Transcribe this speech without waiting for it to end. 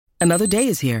Another day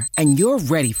is here, and you're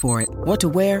ready for it. What to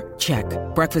wear? Check.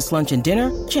 Breakfast, lunch, and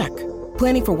dinner? Check.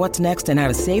 Planning for what's next and how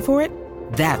to save for it?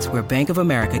 That's where Bank of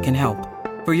America can help.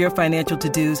 For your financial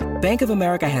to-dos, Bank of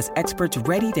America has experts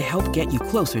ready to help get you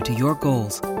closer to your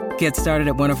goals. Get started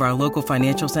at one of our local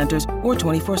financial centers or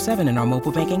 24/7 in our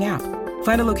mobile banking app.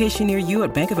 Find a location near you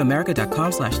at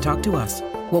bankofamerica.com/talktous.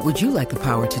 What would you like the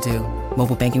power to do?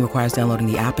 Mobile banking requires downloading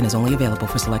the app and is only available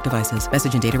for select devices.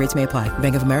 Message and data rates may apply.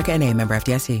 Bank of America N.A., member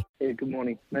FDIC. Yeah, good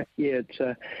morning, Matt. Yeah,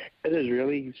 it is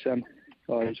really. He's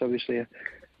obviously a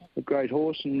great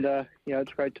horse, and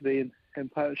it's great to be in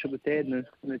partnership with Dad and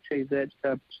achieve that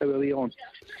so early on.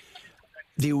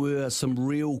 There were some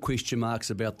real question marks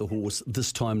about the horse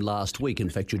this time last week. In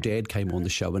fact, your dad came on the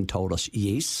show and told us,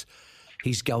 yes,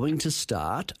 he's going to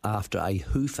start after a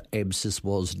hoof abscess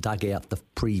was dug out the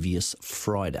previous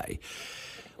Friday.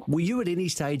 Were you at any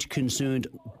stage concerned,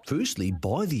 firstly,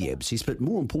 by the abscess, but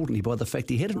more importantly by the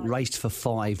fact he hadn't raced for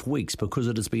 5 weeks, because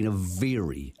it has been a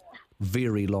very,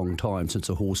 very long time since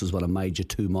a horse has won a major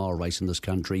 2-mile race in this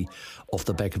country off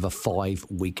the back of a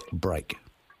 5-week break?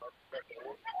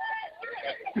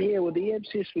 Yeah, well, the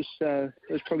abscess was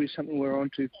probably something we're on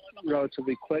to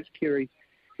relatively quick. Kerry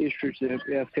Estridge,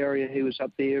 our farrier, he was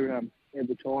up there at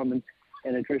the time and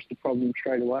addressed the problem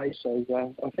straight away. So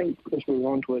I think because we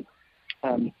were onto it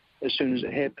as soon as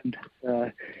it happened,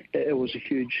 it was a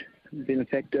huge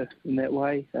benefactor in that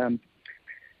way. To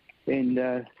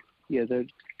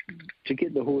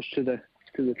get the horse to the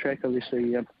track,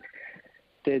 obviously,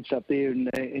 Dad's up there and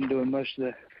doing most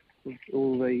of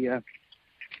all the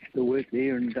work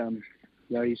there, and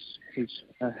he's it's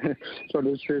not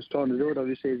his first time to do it.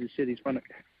 Obviously, as he said, he's won it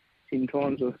 10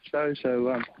 times or so.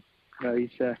 So he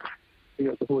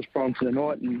got the horse primed for the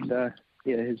night, and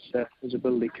his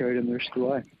ability carried him the rest of the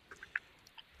way.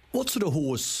 What sort of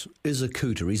horse is a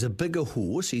Cooter? He's a bigger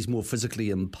horse. He's more physically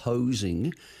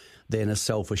imposing than a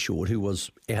Self-Assured, who was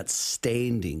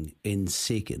outstanding in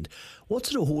second. What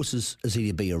sort of horse is he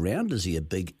to be around? Is he a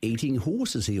big eating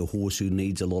horse? Is he a horse who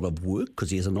needs a lot of work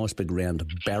because he has a nice big round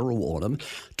barrel on him?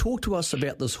 Talk to us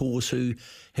about this horse who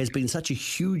has been such a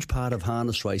huge part of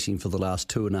harness racing for the last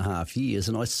 2.5 years,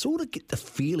 and I sort of get the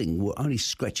feeling we're only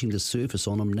scratching the surface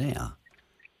on him now.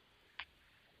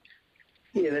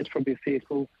 Yeah, that's probably a fair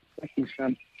call. He's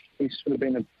sort of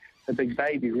been a big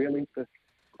baby, really, for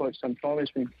quite some time.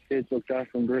 Dad's looked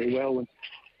after him very well,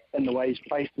 and the way he's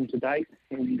placed him to date,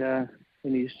 and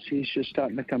he's just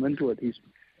starting to come into it. He's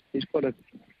got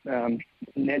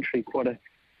naturally quite a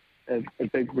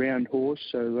big round horse,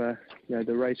 so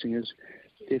the racing is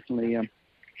definitely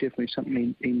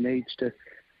something he needs to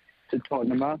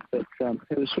tighten him up. But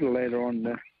it was sort of later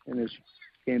on in his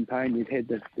campaign he'd had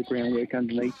the groundwork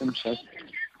underneath him, so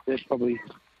that probably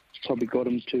got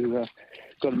him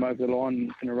over the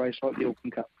line in a race like the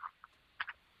Auckland Cup.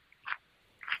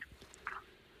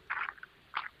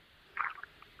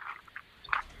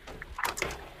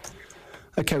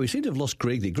 Okay, we seem to have lost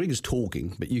Greg there. Greg is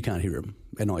talking, but you can't hear him,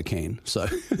 and I can. So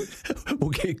we'll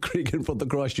get Greg in from the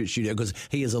Christchurch studio because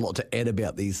he has a lot to add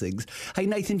about these things. Hey,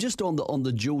 Nathan, just on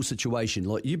the dual situation,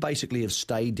 like you basically have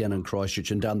stayed down in Christchurch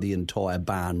and done the entire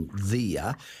barn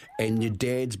there, and your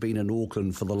dad's been in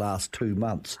Auckland for the last 2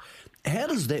 months. How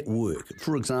does that work?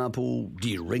 For example, do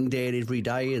you ring Dad every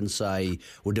day and say,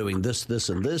 we're doing this, this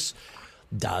and this?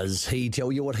 Does he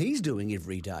tell you what he's doing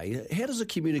every day? How does the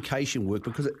communication work?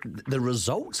 Because the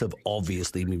results have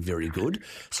obviously been very good.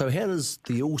 So how does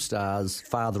the All-Stars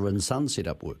father and son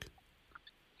setup work?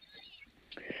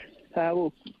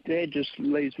 Well, Dad just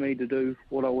leaves me to do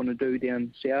what I want to do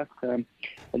down south. I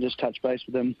just touch base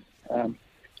with him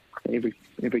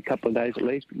every couple of days at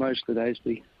least. But most of the days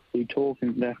we talk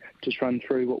and just run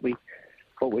through what we've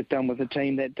done with the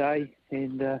team that day.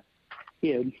 And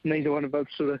neither one of us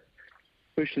sort of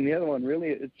pushing the other one,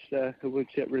 really. It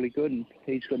works out really good, and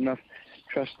he's got enough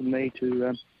trust in me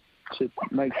to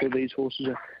make sure these horses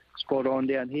are spot on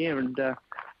down here, and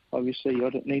obviously I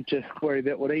don't need to worry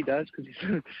about what he does because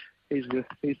he's the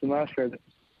master of it.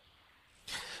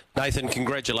 Nathan,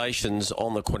 congratulations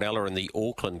on the Quinella and the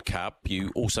Auckland Cup.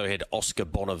 You also had Oscar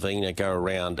Bonavina go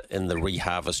around in the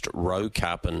Reharvest Row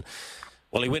Cup, and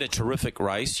well, he went a terrific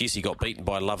race. Yes, he got beaten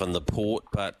by Love in the Port,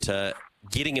 but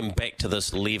getting him back to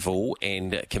this level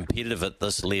and competitive at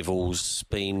this level's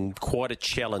been quite a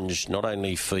challenge, not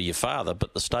only for your father,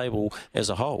 but the stable as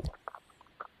a whole.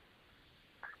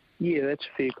 Yeah, that's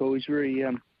a fair call. He's very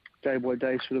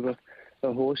day-by-day sort of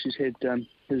a horse. He's had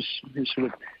his sort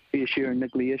of fair share of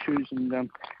niggly issues, and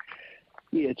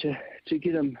to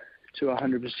get him to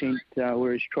 100%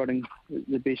 where he's trotting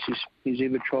the best he's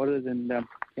ever trotted, and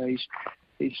he's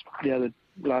the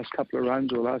last couple of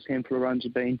runs or last handful of runs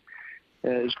have been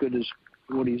as good as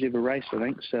what he's ever raced, I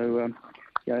think. So,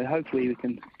 hopefully we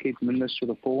can keep him in this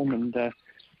sort of form and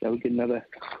we'll get another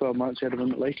 12 months out of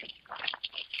him at least.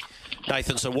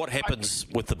 Nathan, so what happens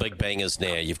with the big bangers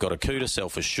now? You've got Akuta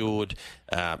self-assured,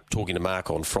 talking to Mark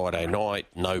on Friday night,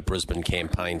 no Brisbane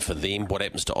campaign for them. What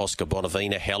happens to Oscar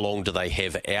Bonavina? How long do they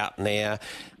have out now?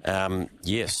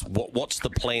 What's the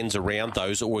plans around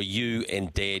those, or are you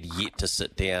and Dad yet to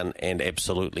sit down and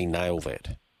absolutely nail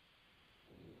that?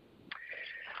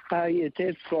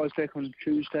 Dad flies back on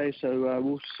Tuesday, so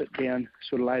we'll sit down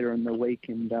sort of later in the week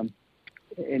and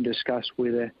discuss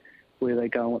where they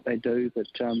go and what they do. But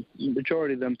the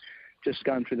majority of them, just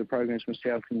going through the programs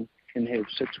myself, can have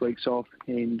 6 weeks off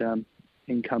and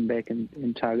come back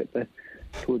and target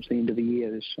towards the end of the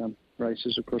year. There's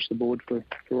races across the board for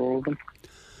all of them.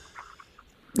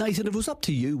 Nathan, if it was up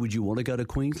to you, would you want to go to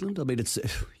Queensland? I mean, it's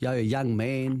a young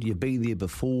man, you've been there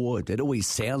before. It always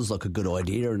sounds like a good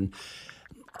idea, and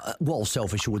while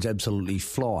self-assured's absolutely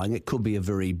flying, it could be a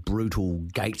very brutal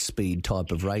gate speed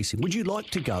type of racing. Would you like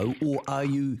to go, or are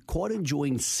you quite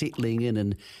enjoying settling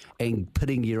in and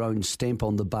putting your own stamp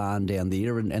on the barn down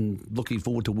there and looking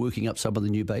forward to working up some of the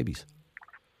new babies?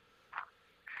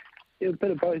 Yeah, a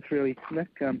bit of both, really, Nick.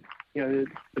 The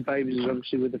babies is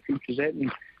obviously where the future's at,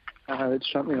 and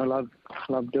it's something I love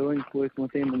doing, working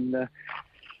with them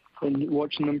and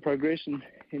watching them progress and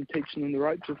teaching them the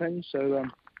ropes of things. So,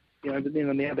 but then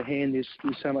on the other hand, there's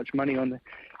so much money on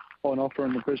offer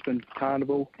in the Brisbane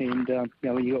Carnival, and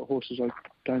when you got horses like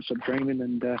Don't Stop Dreaming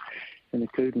and the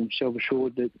Purdon and Self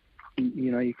Assured, that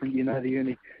the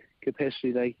earning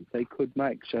capacity they could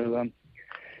make. So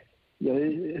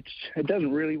it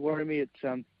doesn't really worry me. It's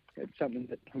something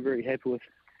that I'm very happy with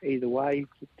either way.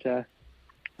 But,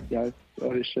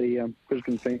 obviously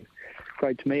Brisbane's been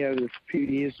great to me over the few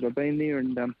years that I've been there,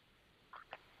 and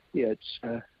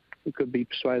it could be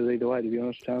persuaded either way, to be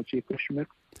honest, to answer your question, Mick.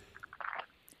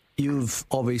 You've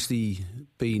obviously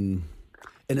been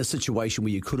in a situation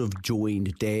where you could have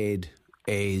joined Dad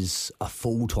as a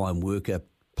full-time worker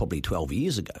probably 12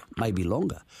 years ago, maybe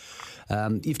longer.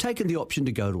 You've taken the option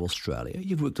to go to Australia.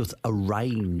 You've worked with a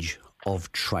range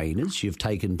of trainers. You've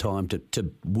taken time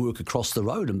to work across the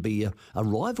road and be a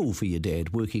rival for your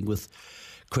dad, working with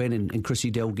Cran and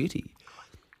Chrissy Dalgetty.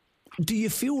 Do you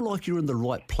feel like you're in the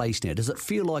right place now? Does it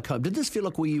feel like home? Did this feel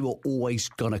like where you were always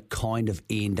going to kind of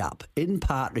end up, in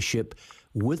partnership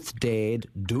with Dad,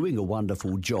 doing a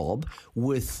wonderful job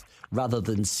with, rather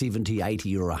than 70,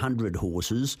 80 or 100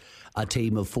 horses, a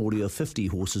team of 40 or 50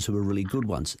 horses who are really good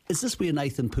ones? Is this where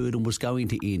Nathan Purdon was going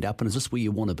to end up, and is this where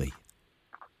you want to be?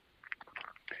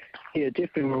 Yeah,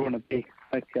 definitely where I want to be.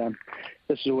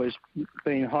 This has always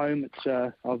been home.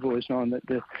 I've always known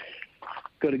that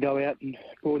got to go out and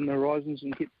broaden the horizons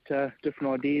and get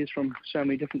different ideas from so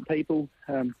many different people.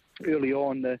 Early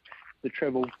on, the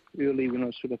travel early when I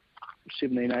was sort of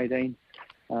 17, 18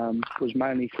 was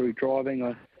mainly through driving.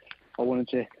 I wanted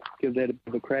to give that a bit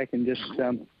of a crack and just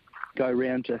go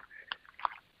around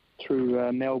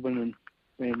through Melbourne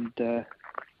and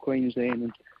Queensland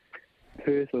and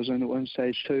Perth. I was in at one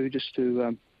stage too, just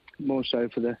to more so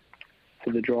for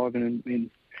the driving and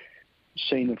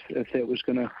seeing if that was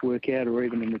going to work out, or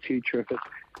even in the future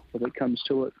if it comes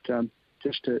to it,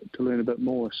 just to learn a bit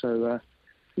more. So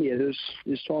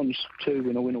there's times too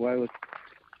when I went away with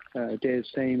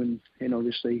Dad's team and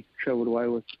obviously travelled away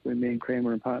with me and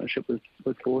Kramer in partnership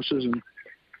with horses, and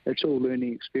it's all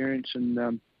learning experience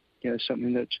and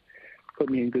something that's put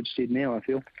me in good stead now, I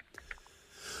feel.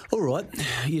 All right,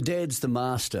 your dad's the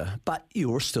master, but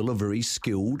you're still a very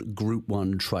skilled Group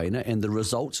 1 trainer, and the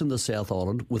results in the South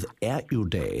Island without your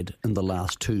dad in the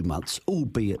last 2 months,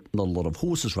 albeit not a lot of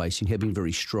horses racing, have been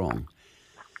very strong.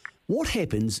 What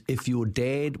happens if your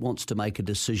dad wants to make a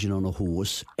decision on a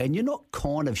horse and you're not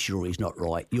kind of sure he's not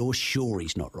right, you're sure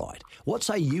he's not right? What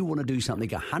say you want to do something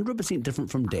 100% different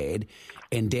from Dad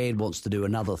and Dad wants to do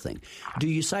another thing? Do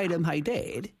you say to him, hey,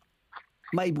 Dad,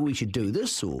 maybe we should do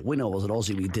this, or when I was at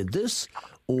Aussie we did this,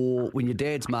 or when your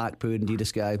dad's Mark Purdon, do you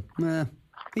just go, nah,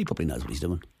 he probably knows what he's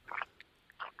doing?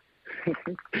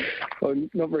 Well,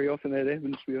 not very often that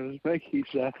happens, to be honest, mate.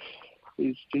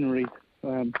 He's generally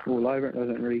all over it,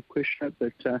 doesn't really question it,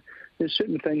 but there's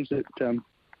certain things that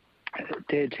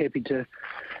Dad's happy to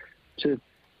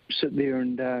sit there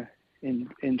and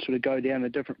sort of go down a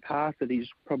different path that he's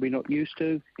probably not used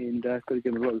to, and got to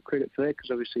give him a lot of credit for that,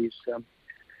 because obviously he's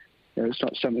it's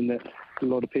not something that a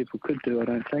lot of people could do, I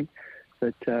don't think.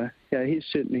 But he's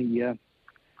certainly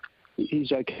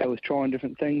he's okay with trying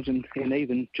different things, and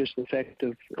even just the fact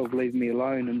of leaving me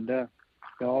alone. And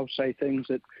I'll say things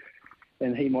that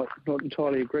and he might not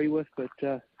entirely agree with, but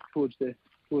towards the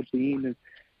end,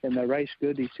 and they raced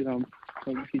good. He said,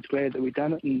 he's glad that we've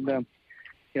done it, and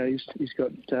he's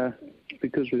got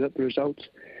because we got the results.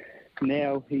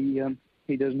 Now he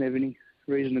doesn't have any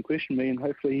reason to question me, and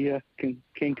hopefully he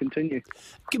can continue.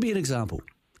 Give me an example.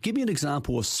 Give me an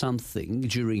example of something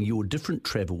during your different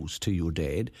travels to your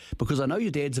dad, because I know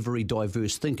your dad's a very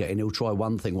diverse thinker, and he'll try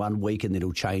one thing one week and then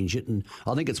he'll change it, and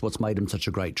I think it's what's made him such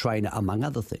a great trainer, among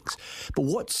other things. But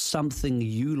what's something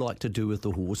you like to do with the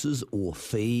horses, or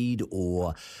feed,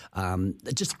 or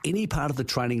just any part of the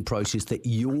training process that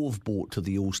you've brought to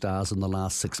the All-Stars in the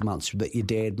last 6 months that your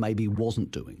dad maybe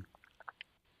wasn't doing?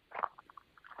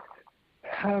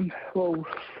 For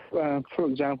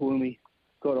example, when we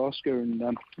got Oscar, and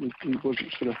he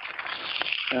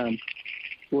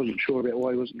wasn't sure about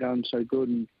why he wasn't going so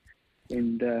good,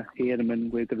 and he had him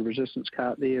in. We've got a resistance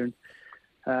cart there,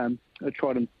 and I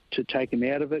tried to take him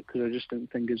out of it because I just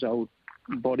didn't think his old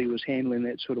body was handling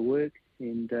that sort of work,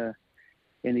 and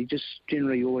he just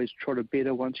generally always trotted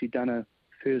better once he'd done a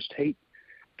first heat,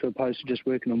 to opposed to just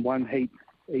working on one heat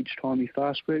each time he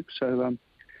fast worked. So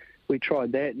we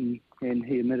tried that, and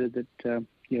he admitted that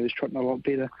he was trotting a lot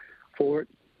better for it,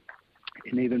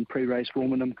 and even pre-race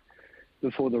warming him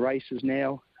before the races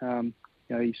now.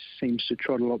 He seems to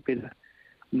trot a lot better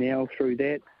now through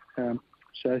that.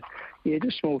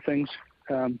 Just small things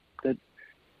that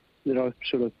I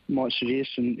sort of might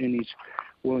suggest, and he's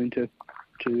willing to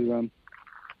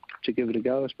give it a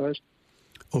go, I suppose.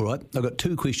 All right, I've got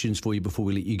 2 questions for you before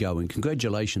we let you go, and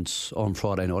congratulations on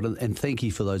Friday night, and thank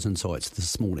you for those insights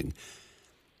this morning.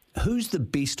 Who's the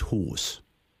best horse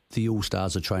the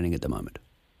All-Stars are training at the moment?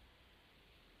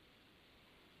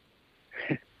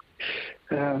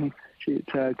 It's a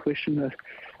hard question.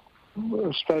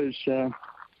 I suppose,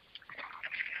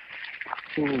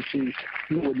 she's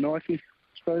Norwood Nike, I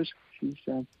suppose.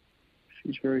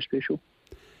 She's very special.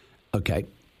 Okay.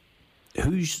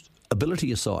 Who's,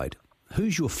 ability aside,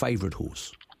 who's your favourite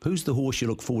horse? Who's the horse you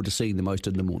look forward to seeing the most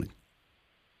in the morning?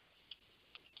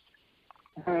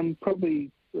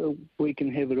 Probably We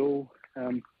Can Have It All,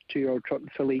 2-year-old trotting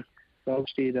filly,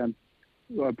 Volstead.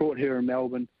 I brought her in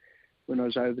Melbourne when I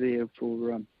was over there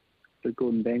for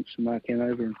Gordon Banks and Mark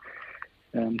Hanover,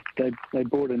 and they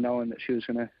brought her knowing that she was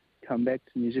going to come back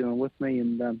to New Zealand with me,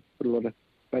 and put a lot of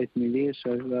faith in me there.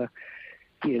 So,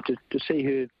 to see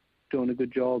her doing a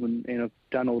good job, and I've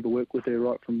done all the work with her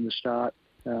right from the start,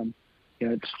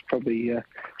 it's probably it's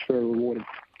very rewarding.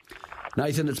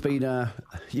 Nathan, it's been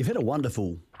you've had a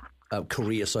wonderful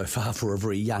career so far for a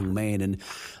very young man, and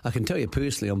I can tell you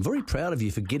personally, I'm very proud of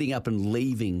you for getting up and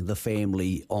leaving the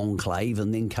family enclave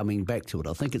and then coming back to it.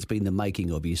 I think it's been the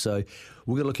making of you. So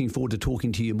we're looking forward to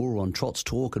talking to you more on Trots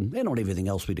Talk and on everything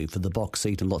else we do for the box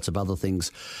seat and lots of other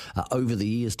things over the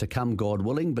years to come, God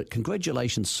willing. But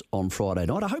congratulations on Friday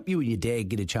night. I hope you and your dad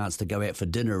get a chance to go out for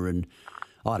dinner and,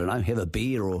 I don't know, have a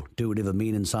beer or do whatever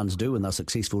men and sons do when they're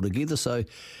successful together. So,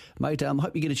 mate, I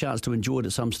hope you get a chance to enjoy it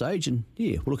at some stage. And,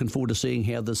 we're looking forward to seeing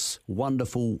how this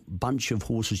wonderful bunch of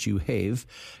horses you have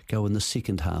go in the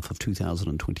second half of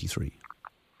 2023.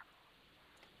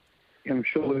 I'm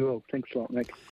sure we will. Thanks a lot, Nick.